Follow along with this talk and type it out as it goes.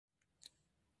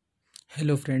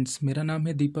Hello friends, मेरा नाम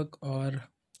है दीपक और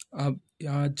अब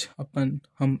आज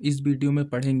हम इस वीडियो में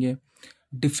पढ़ेंगे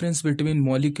difference between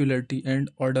molecularity and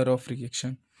order of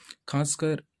reaction.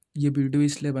 खासकर ये वीडियो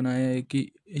इसलिए बनाया है कि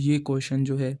ये क्वेश्चन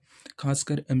जो है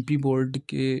खासकर एमपी बोर्ड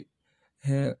के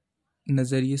है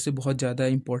नज़रिए से बहुत ज़्यादा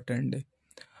इम्पोर्टेंट है।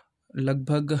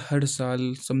 लगभग हर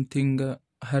साल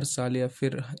हर साल या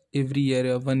फिर एवरी ईयर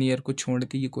या 1 ईयर को छोड़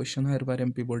के ये क्वेश्चन हर बार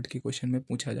एमपी बोर्ड के क्वेश्चन में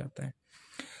पूछा जाता है।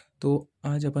 तो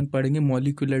आज अपन पढ़ेंगे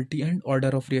molecularity and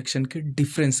order of reaction के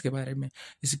डिफरेंस के बारे में।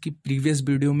 जैसे कि प्रीवियस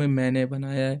वीडियो में मैंने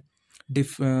बनाया है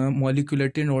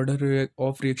molecularity and order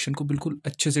of reaction को बिल्कुल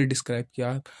अच्छे से डिस्क्राइब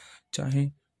किया। आप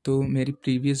चाहें तो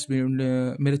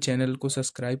मेरे चैनल को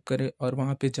सब्सक्राइब करें और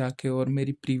वहाँ पे जाके और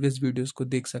मेरी प्रीवियस वीडियोस को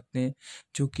देख सकते हैं,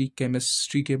 जो कि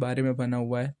केमिस्ट्री के बारे में बना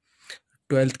हुआ है।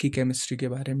 12th की केमिस्ट्री के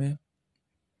बारे में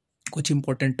कुछ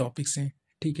इंपॉर्टेंट टॉपिक्स हैं।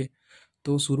 ठीक है,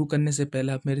 तो शुरू करने से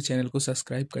पहले आप मेरे चैनल को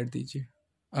सब्सक्राइब कर दीजिए।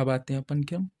 अब आते हैं अपन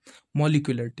क्या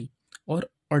मॉलिक्यूलरिटी और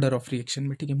ऑर्डर ऑफ रिएक्शन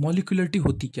में। ठीक है, मॉलिक्यूलरिटी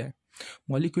होती क्या है?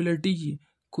 मॉलिक्यूलरिटी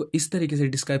को इस तरीके से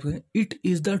डिस्क्राइब करें, it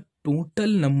is the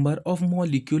total number of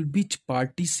molecule which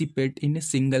participate in a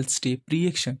single step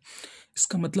reaction.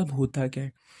 इसका मतलब होता क्या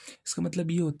है? इसका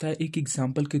मतलब ये होता है, एक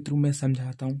एग्जाम्पल के थ्रू मैं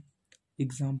समझाता हूँ।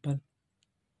 एग्जाम्पल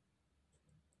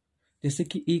जैसे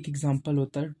कि एक एग्जाम्पल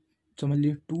होता है, समझ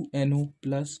लीजिए 2NO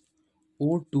plus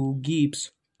O2 gives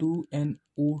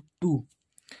 2NO2।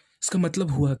 इसका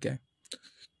मतलब हुआ क्या है?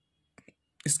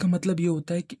 इसका मतलब ये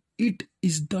होता है कि it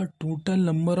is the total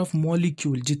number of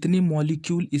molecule, जितने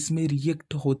मॉलिक्यूल इसमें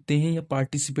रिएक्ट होते हैं या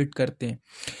पार्टिसिपेट करते हैं।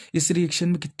 इस रिएक्शन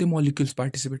में कितने मॉलिक्यूल्स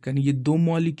पार्टिसिपेट करेंगे? ये 2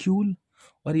 मॉलिक्यूल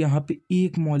और यहाँ पे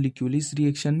 1 मॉलिक्यूल। इस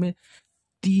रिएक्शन में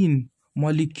 3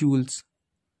 मॉलिक्यूल्स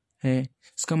हैं।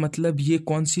 इसका मतलब ये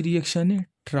कौन सी रिएक्शन है?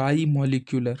 Try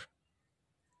molecular.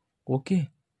 ओके,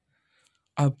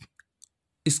 अब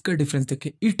इसका डिफरेंस देखें।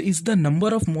 It is the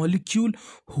number of molecule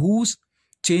whose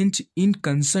change in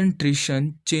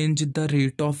concentration change the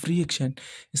rate of reaction.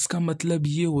 इसका मतलब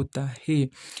ये होता है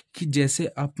कि जैसे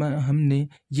आप हमने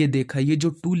ये देखा, ये जो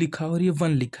 2 लिखा है और ये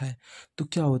 1 लिखा है, तो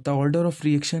क्या होता है ऑर्डर ऑफ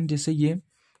रिएक्शन? जैसे ये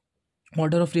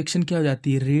ऑर्डर ऑफ रिएक्शन क्या हो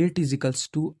जाती है? Rate is equals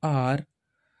to are.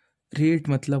 Rate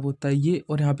मतलब होता है ये,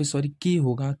 और यहाँ पे सॉरी के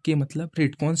होगा, के मतलब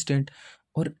रेट कांस्टेंट,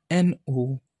 और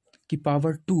NO की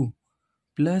पावर 2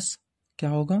 प्लस क्या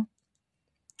होगा?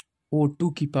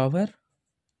 O2 की पावर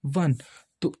 1।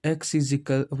 तो x is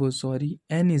equal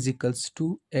n is equals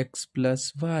to x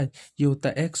plus Y. ये होता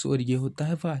है x और ये होता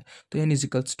है y, तो n is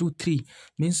equals to 3।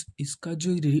 Means इसका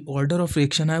जो ऑर्डर ऑफ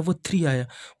रिएक्शन आया वो 3 आया।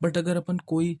 बट अगर अपन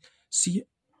कोई सी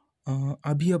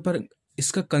अभी अपन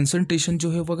इसका कंसंट्रेशन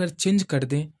जो है वो अगर चेंज कर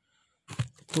दें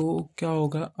तो क्या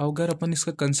होगा? अगर अपन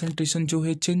इसका कंसंट्रेशन जो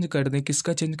है चेंज कर दें,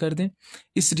 किसका चेंज कर दें?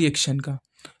 इस रिएक्शन का,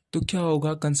 तो क्या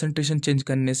होगा कंसंट्रेशन चेंज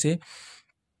करने से?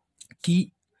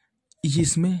 कि ये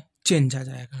इसमें चेंज आ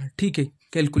जाएगा। ठीक है,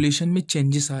 कैलकुलेशन में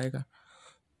चेंजेस आएगा,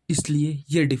 इसलिए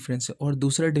ये डिफरेंस है। और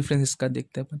दूसरा डिफरेंस इसका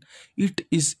देखते हैं अपन। It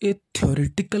is a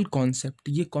theoretical concept.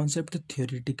 ये कॉन्सेप्ट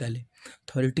थ्योरेटिकल है।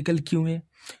 थ्योरेटिकल क्यों है?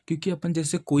 क्योंकि अपन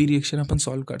जैसे कोई रिएक्शन अपन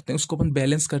सॉल्व करते हैं, उसको अपन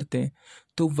बैलेंस करते हैं,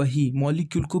 तो वही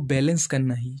मॉलिक्यूल को बैलेंस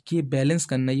करना ही, कि ये बैलेंस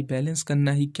करना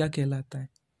ही क्या कहलाता है?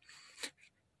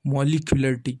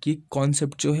 मॉलिक्यूलरिटी की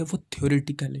कॉन्सेप्ट जो है वो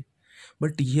थ्योरेटिकल है।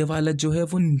 बट ये वाला जो है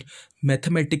वो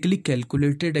मैथमेटिकली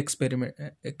कैलकुलेटेड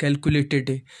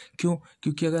है। क्यों?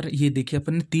 क्योंकि अगर ये देखिए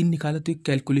अपन ने 3 निकाला तो एक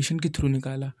कैलकुलेशन के थ्रू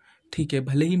निकाला। ठीक है,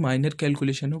 भले ही माइनर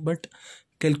कैलकुलेशन हो बट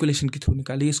कैलकुलेशन के थ्रू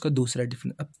निकाला। ये इसका दूसरा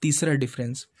डिफरेंस। अब तीसरा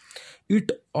difference,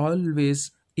 it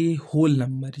always a whole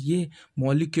number. ये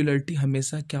मॉलिक्यूलरिटी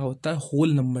हमेशा क्या होता है?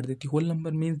 होल नंबर देती है। होल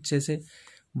नंबर मीन्स जैसे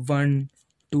 1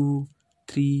 2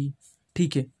 3।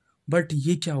 ठीक है, बट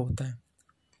ये क्या होता है?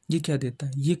 ये क्या देता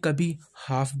है? ये कभी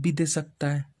हाफ भी दे सकता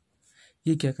है।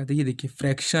 ये क्या कहता है? ये देखिए,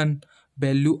 fraction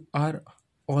value are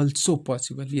also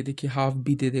possible. ये देखिए, हाफ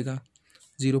भी दे देगा,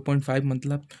 0.5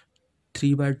 मतलब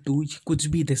 3/2, कुछ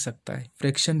भी दे सकता है।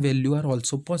 Fraction value are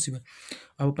also possible.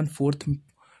 अब अपन फोर्थ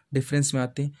डिफरेंस में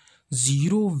आते हैं।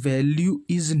 Zero value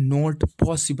is not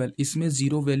possible. इसमें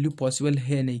जीरो वैल्यू पॉसिबल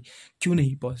है नहीं। क्यों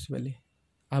नहीं पॉसिबल है,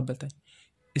 आप बताएं।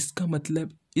 इसका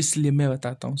मतलब, इसलिए मैं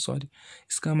बताता हूँ, सॉरी।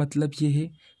 इसका मतलब ये है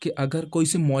कि अगर कोई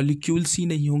से मॉलिक्यूल्स ही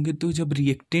नहीं होंगे, तो जब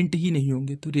रिएक्टेंट ही नहीं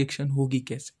होंगे तो रिएक्शन होगी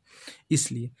कैसे?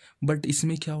 इसलिए। बट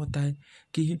इसमें क्या होता है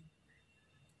कि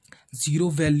zero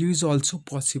value is also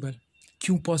possible.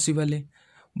 क्यों पॉसिबल है?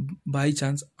 बाई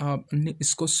चांस आपने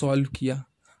इसको सॉल्व किया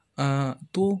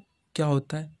तो क्या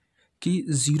होता है कि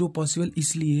ज़ीरो पॉसिबल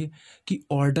इसलिए है कि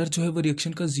ऑर्डर जो है वो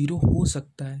रिएक्शन का ज़ीरो हो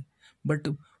सकता है,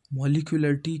 बट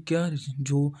मॉलिक्यूलरिटी क्या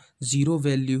जो ज़ीरो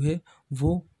वैल्यू है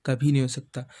वो कभी नहीं हो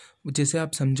सकता। जैसे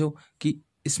आप समझो कि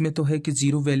इसमें तो है कि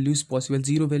zero value is possible.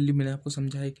 Zero value मैंने आपको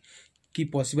समझाया कि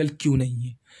पॉसिबल क्यों नहीं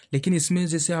है। लेकिन इसमें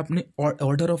जैसे आपने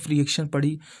ऑर्डर ऑफ रिएक्शन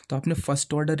पढ़ी तो आपने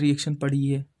फर्स्ट ऑर्डर रिएक्शन पढ़ी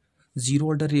है, जीरो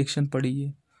ऑर्डर रिएक्शन पढ़ी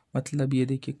है, मतलब ये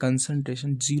देखिए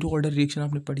कंसंट्रेशन जीरो ऑर्डर रिएक्शन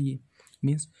आपने पढ़ी है,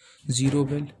 मीन्स जीरो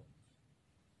वेल